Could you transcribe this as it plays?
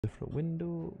different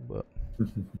window, but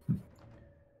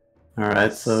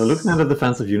Alright, so looking at the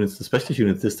defensive units, the specialist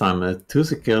units this time, 2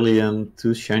 Sicilian, 2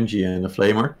 Shenji, and a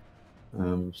Flamer.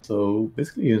 So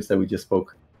basically units that we just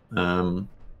spoke about.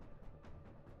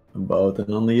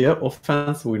 And on the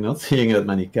offense, we're not seeing that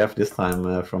many Cav this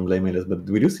time from BlameElias, but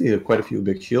we do see quite a few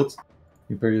big shields,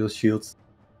 Imperial shields.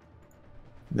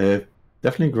 They've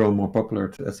definitely grown more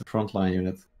popular as a frontline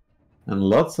unit. And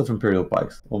lots of Imperial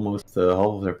pikes, almost half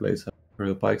of their plays have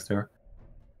Imperial pikes there.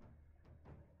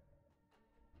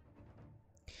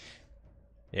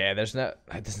 yeah, there's not.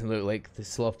 It doesn't look like the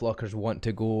Slothblockers want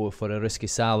to go for a risky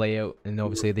sally out, and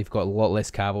obviously they've got a lot less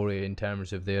cavalry in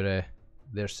terms of their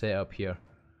setup here.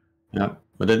 Yeah,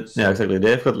 but then, yeah, exactly.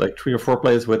 They've got like 3 or 4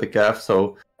 players with the Cav,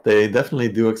 so they definitely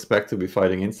do expect to be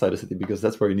fighting inside the city because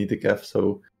that's where you need the Cav.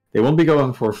 So they won't be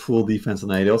going for full defense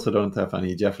on A. They also don't have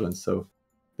any javelins, so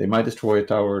they might destroy a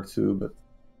tower or 2, but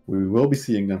we will be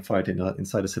seeing them fight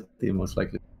inside the city most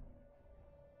likely.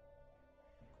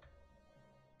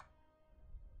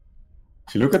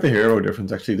 If you look at the hero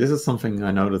difference, actually, this is something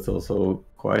I noticed also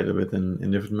quite a bit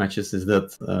in different matches, is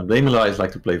that BlameElias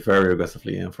like to play very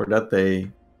aggressively, and for that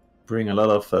they bring a lot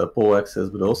of pole axes,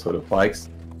 but also the pikes,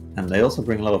 and they also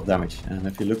bring a lot of damage. And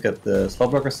if you look at the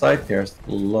Slothblocker side, there's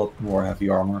a lot more heavy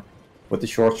armor with the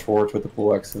short swords, with the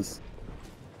pole axes.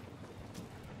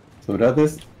 So that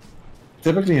is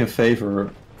typically in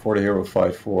favor for the hero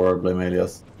fight for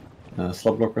BlameElias.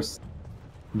 Slothblockers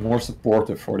more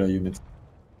supportive for their units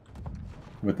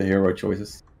with the hero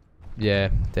choices. Yeah,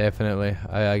 definitely.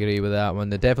 I agree with that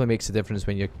one. It definitely makes a difference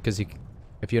when because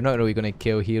if you're not really going to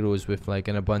kill heroes with like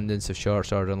an abundance of short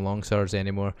swords and long swords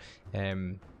anymore,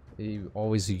 you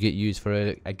always get used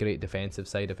for a great defensive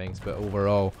side of things. But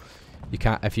overall, you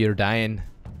can't. If you're dying,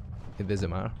 it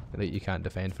doesn't matter. Like, you can't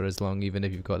defend for as long, even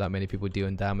if you've got that many people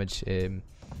dealing damage.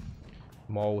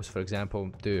 Mauls, for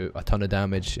example, do a ton of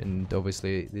damage, and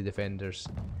obviously the defenders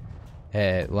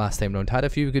last time round had a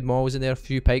few good mauls in there, a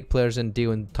few pike players, and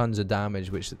dealing tons of damage,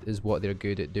 which is what they're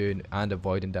good at doing, and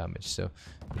avoiding damage. So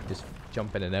just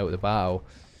jump in and out of the battle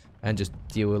and just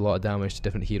deal a lot of damage to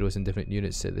different heroes and different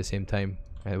units at the same time,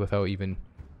 without even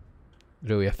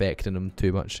really affecting them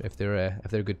too much if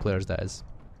they're good players, that is.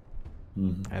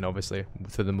 And obviously,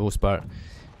 for the most part,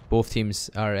 both teams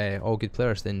are all good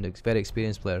players and very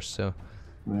experienced players. So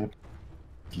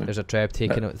there's a trap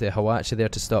taking out the Hawachi there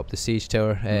to stop the siege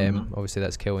tower. Obviously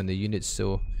that's killing the units,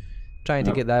 so trying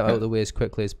to get that out of the way as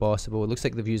quickly as possible. It looks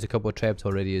like they've used a couple of traps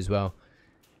already as well.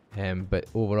 But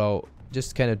overall,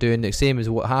 just kind of doing the same as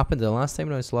what happened the last time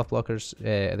around. Slothblockers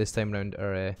this time around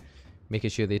are making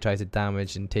sure they try to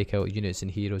damage and take out units and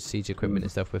heroes, siege equipment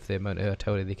and stuff with the amount of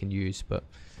artillery they can use. But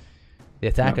the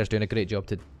attacker's doing a great job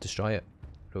to destroy it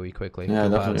really quickly. Yeah,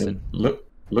 definitely.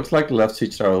 Looks like the left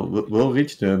siege tower will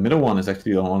reach. The middle one is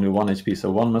actually on only 1 HP, so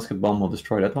 1 musket bomb will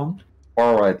destroy that one.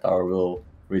 Far right tower will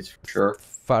reach for sure.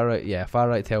 Far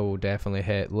right tower will definitely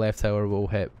hit. Left tower will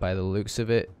hit by the looks of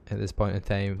it at this point in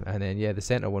time. And then yeah, the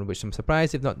center one, which I'm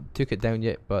surprised they've not took it down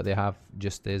yet, but they have,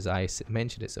 just as I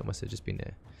mentioned it, so it must have just been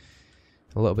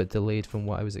a little bit delayed from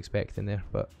what I was expecting there.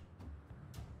 But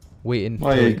waiting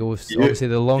till it goes. Obviously,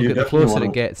 the closer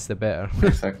it gets, the better.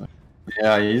 Exactly.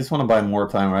 Yeah, you just want to buy more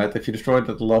time, right? If you destroy it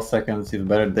at the last second, it's even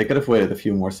better. They could have waited a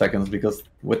few more seconds, because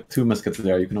with 2 muskets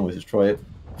there, you can always destroy it.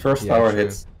 First tower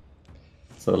hits.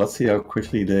 So let's see how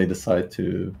quickly they decide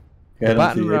to get the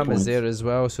battering ram is there as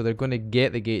well, so they're going to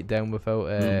get the gate down without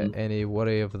any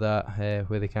worry of that,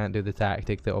 where they can't do the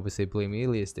tactic that obviously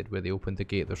BlameElias did, where they opened the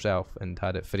gate themselves and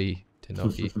had it free to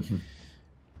knock you.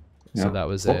 So that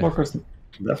was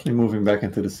definitely moving back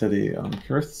into the city. I'm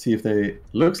curious to see if they...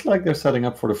 Looks like they're setting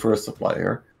up for the first supply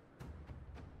here.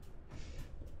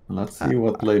 Let's see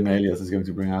what BlameElias is going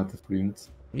to bring out of the units.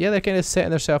 Yeah, they're kind of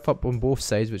setting themselves up on both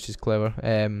sides, which is clever.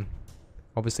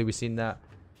 Obviously, we've seen that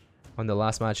on the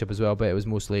last matchup as well, but it was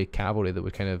mostly cavalry that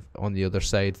were kind of on the other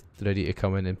side, ready to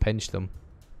come in and pinch them.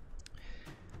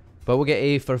 But we'll get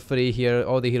A for free here.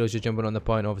 All the heroes are jumping on the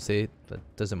point. Obviously, that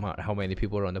doesn't matter how many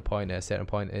people are on the point. At a certain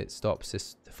point, it stops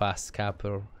this fast cap,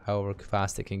 or however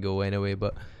fast it can go anyway.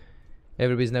 But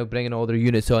everybody's now bringing all their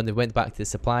units on. They went back to the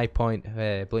supply point.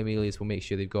 BlameElias will make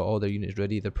sure they've got all their units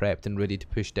ready. They're prepped and ready to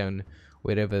push down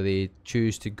wherever they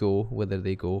choose to go, whether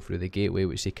they go through the gateway,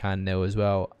 which they can now as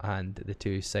well, and the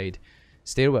 2 side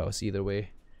stairwells. Either way,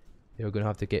 they're going to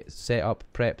have to get set up,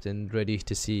 prepped, and ready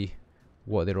to see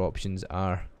what their options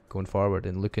are going forward,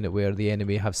 and looking at where the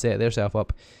enemy have set themselves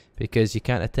up, because you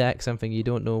can't attack something you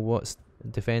don't know what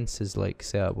defense is like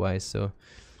setup wise. So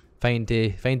find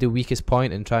the weakest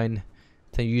point and try and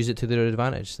to use it to their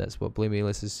advantage. That's what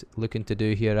BlameElias is looking to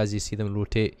do here, as you see them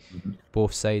rotate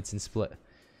both sides and split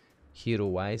hero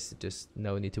wise. Just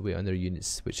now need to wait on their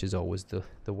units, which is always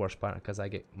the worst part, because I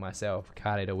get myself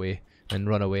carried away and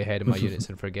run away ahead of my units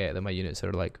and forget that my units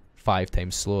are like 5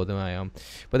 times slower than I am.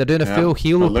 But they're doing a full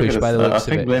hero push by the looks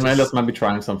of it. I think BlameElias might be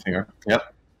trying something here.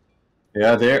 Yep.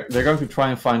 Yeah, they're going to try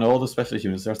and find all the specialist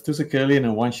units. There's 2 Secilian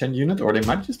and 1 Shen unit, or they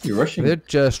might just be rushing. They're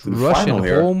just rushing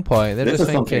home point. They're just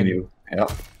thinking. New. Yeah.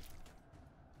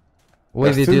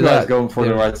 When they do 2 guys that, going for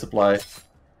the right supply.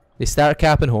 They start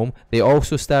capping home. They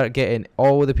also start getting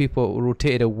all the people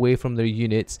rotated away from their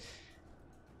units,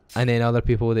 and then other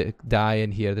people that die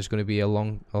in here. There's going to be a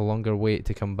longer wait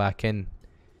to come back in.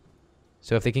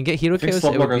 So if they can get hero kills,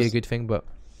 it would be a good thing. But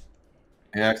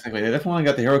yeah, exactly. They definitely want to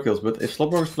get the hero kills, but if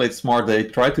Slothblockers played smart, they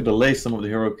try to delay some of the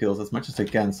hero kills as much as they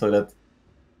can, so that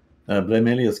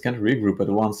BlameElias can't regroup at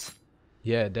once.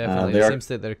 Yeah, definitely. It seems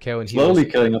that they're killing slowly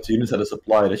killing up the units at a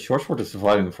supply. The short sword is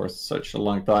surviving for such a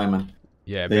long time, and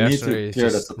yeah, Mercenary is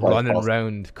just running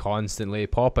around constantly,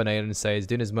 popping iron sides,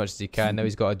 doing as much as he can. Now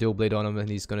he's got a dual blade on him, and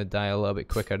he's going to die a little bit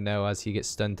quicker now as he gets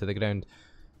stunned to the ground.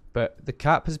 But the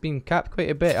cap has been capped quite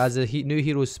a bit as the new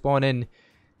heroes spawn in.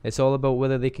 It's all about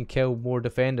whether they can kill more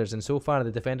defenders, and so far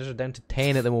the defenders are down to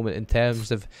 10 at the moment in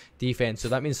terms of defense. So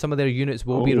that means some of their units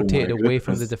will be rotated away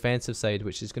from the defensive side,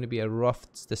 which is going to be a rough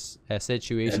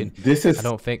situation. I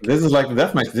don't think this is like the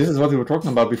deathmatch. This is what we were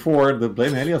talking about before. The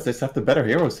BlameElias, they have the better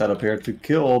hero setup here to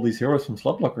kill all these heroes from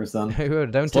Slothblockers. Then we're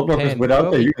down to 10. Without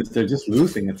their units, they're just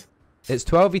losing it. It's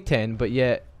 12v10, but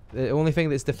yet the only thing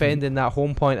that's defending that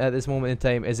home point at this moment in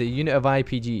time is a unit of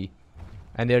IPG.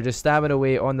 And they're just stabbing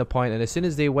away on the point, and as soon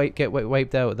as they get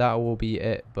wiped out, that will be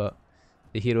it. But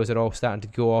the heroes are all starting to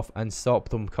go off and stop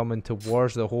them coming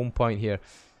towards the home point here.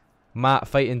 Matt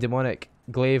fighting Demonic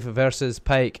Glaive versus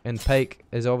Pike, and Pike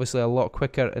is obviously a lot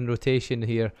quicker in rotation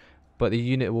here, but the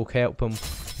unit will help him.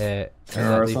 There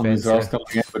are some reserves coming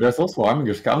in, but there's also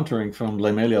Armingers countering from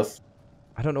BlameElias.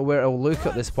 I don't know where it'll look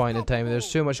at this point in time.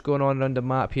 There's too much going on around the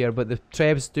map here, but the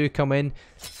Trebs do come in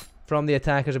from the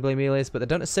attackers of BlameElias, but they're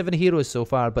down to 7 heroes so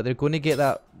far, but they're going to get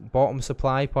that bottom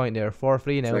supply point there for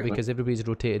free now, because everybody's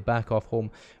rotated back off home,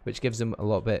 which gives them a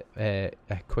little bit a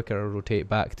quicker rotate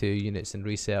back to units and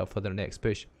reset for their next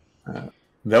push.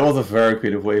 That was a very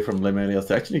creative way from BlameElias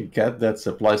to actually get that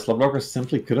supply. Slothblockers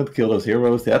simply couldn't kill those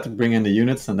heroes. They had to bring in the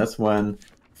units, and that's when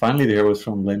finally the heroes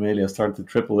from BlameElias started to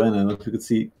triple in, and as you could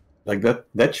see, like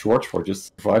that short sword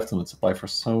just survived on its supply for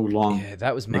so long. Yeah,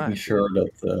 that was making sure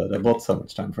that they bought so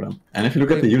much time for them. And if you look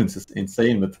at the units, it's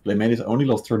insane. But BlameElias only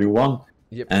lost 31,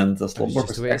 and the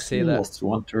Slothblockers actually lost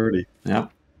 130.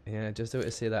 Yeah, just about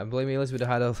to say that. And BlameElias would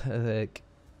have had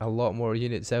a lot more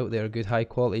units out there, good high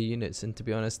quality units. And to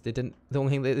be honest, they didn't. The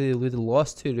only thing that they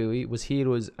lost to really was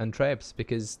heroes and Trebs,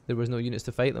 because there was no units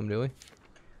to fight them really.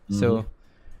 So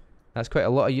that's quite a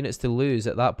lot of units to lose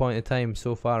at that point in time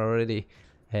so far already.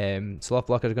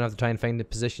 Slothblockers are going to have to try and find the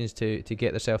positions to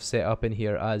get themselves set up in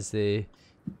here, as the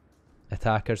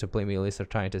attackers of BlameElias are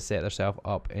trying to set themselves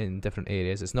up in different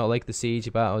areas. It's not like the siege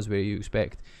battles where you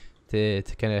expect to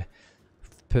kind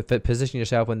of position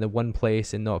yourself in the one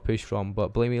place and not push from,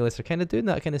 but BlameElias are kind of doing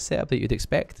that kind of setup that you'd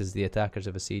expect as the attackers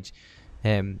of a siege.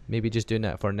 Maybe just doing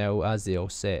that for now as they all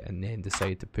set and then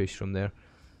decide to push from there.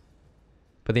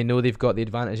 But they know they've got the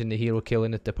advantage in the hero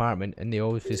killing department, and they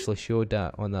obviously showed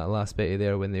that on that last bit of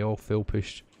there when they all full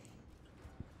pushed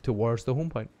towards the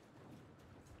home point.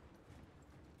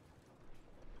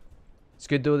 It's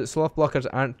good though that Slothblockers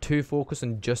aren't too focused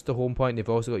on just the home point. They've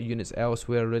also got units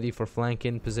elsewhere ready for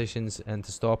flanking positions and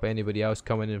to stop anybody else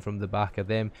coming in from the back of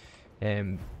them.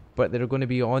 But they're going to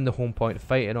be on the home point,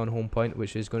 fighting on home point,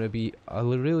 which is going to be a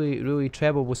really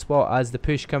trouble spot as the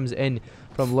push comes in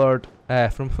from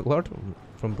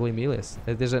from BlameElias.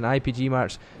 There's an IPG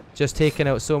march just taking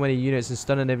out so many units and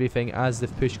stunning everything as the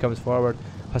push comes forward.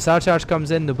 Hussar charge comes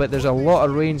in though, but there's a lot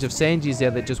of range of Senjis there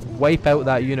that just wipe out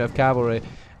that unit of cavalry,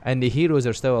 and the heroes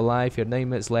are still alive here. 9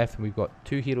 minutes left, and we've got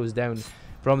 2 heroes down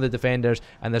from the defenders,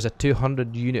 and there's a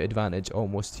 200 unit advantage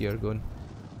almost here going.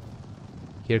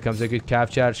 Here comes a good cav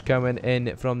charge coming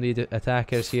in from the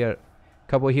attackers here.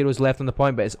 Couple of heroes left on the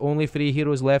point, but it's only 3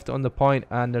 heroes left on the point,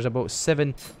 and there's about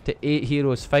 7 to 8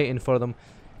 heroes fighting for them.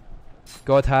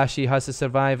 God Hashi has to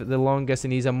survive the longest,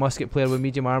 and he's a musket player with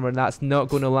medium armor, and that's not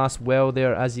going to last well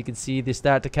there. As you can see, they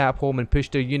start to cap home and push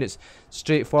their units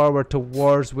straight forward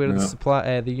towards where the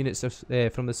supply, the units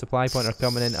from the supply point are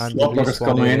coming in. And Slothblockers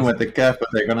coming in with the cap, but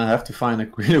they're gonna have to find a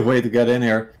creative way to get in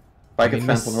here. Pike and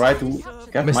Phantom right.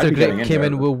 Mr. Grit came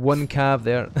in with 1 cav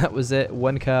there. That was it,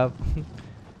 1 cav.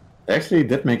 They actually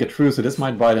did make it through, so this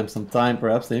might buy them some time.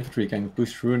 Perhaps the infantry can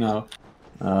push through now.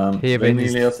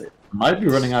 BlameElias Might be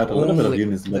running out a little bit of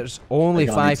units. There's only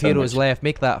they're gonna need 5 so heroes much. left.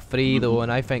 Make that 3 though,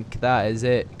 and I think that is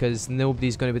it, because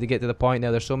nobody's going to be able to get to the point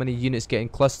now. There's so many units getting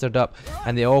clustered up,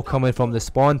 and they all coming from the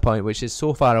spawn point, which is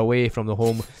so far away from the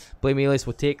home. BlameElias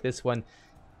will take this one.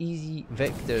 Easy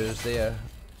victors there.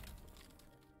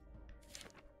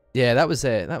 Yeah, that was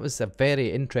a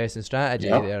very interesting strategy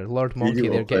there. Lord Monkey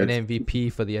there getting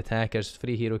MVP for the attackers.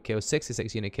 3 hero kills,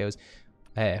 66 unit kills,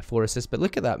 4 assists. But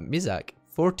look at that, Mizak,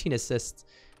 14 assists.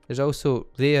 There's also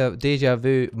Deja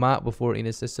Vu, Matt with 14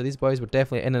 assists. So these boys were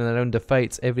definitely in and around the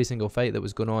fights, every single fight that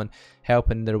was going on,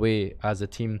 helping their way as a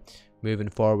team moving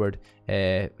forward.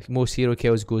 Most hero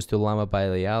kills goes to Llama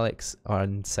by Alex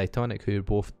and Cytonic, who are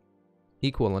both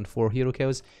equal on 4 hero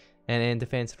kills. And then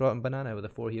defense, Rotten Banana with the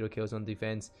 4 hero kills on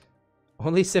defense.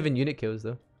 Only 7 unit kills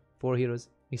though, 4 heroes.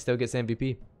 He still gets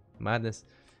MVP. Madness.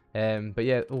 But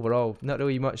yeah, overall, not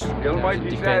really much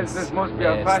defense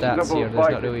stats here. There's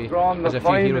not really, there's a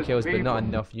few hero kills, but not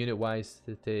enough unit-wise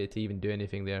to even do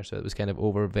anything there. So it was kind of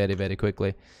over very, very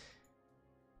quickly.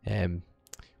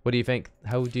 What do you think?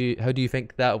 How do you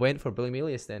think that went for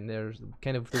BlameElias then? There's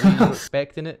kind of the way you were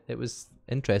expecting it. It was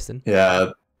interesting.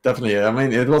 Yeah, definitely. I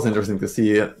mean, it was interesting to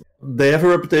see. They have a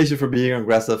reputation for being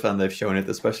aggressive, and they've shown it,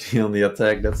 especially on the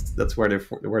attack. That's where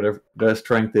their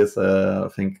strength is. I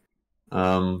think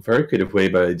very creative way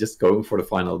by just going for the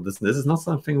final. This is not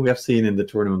something we have seen in the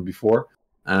tournament before.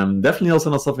 Definitely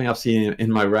also not something I've seen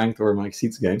in my ranked or my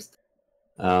Exceeds games.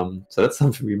 So that's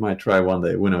something we might try one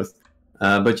day. Who knows?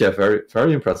 But yeah, very,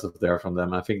 very impressive there from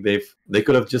them. I think they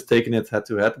could have just taken it head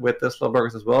to head with the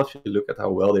Slothblockers as well. If you look at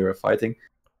how well they were fighting,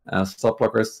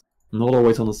 Slothblockers not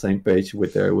always on the same page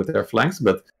with their flanks,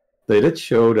 but they did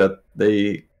show that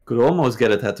they could almost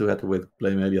get it head to head with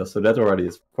BlameElias. So that already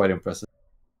is quite impressive.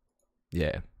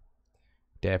 Yeah,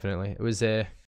 definitely. It was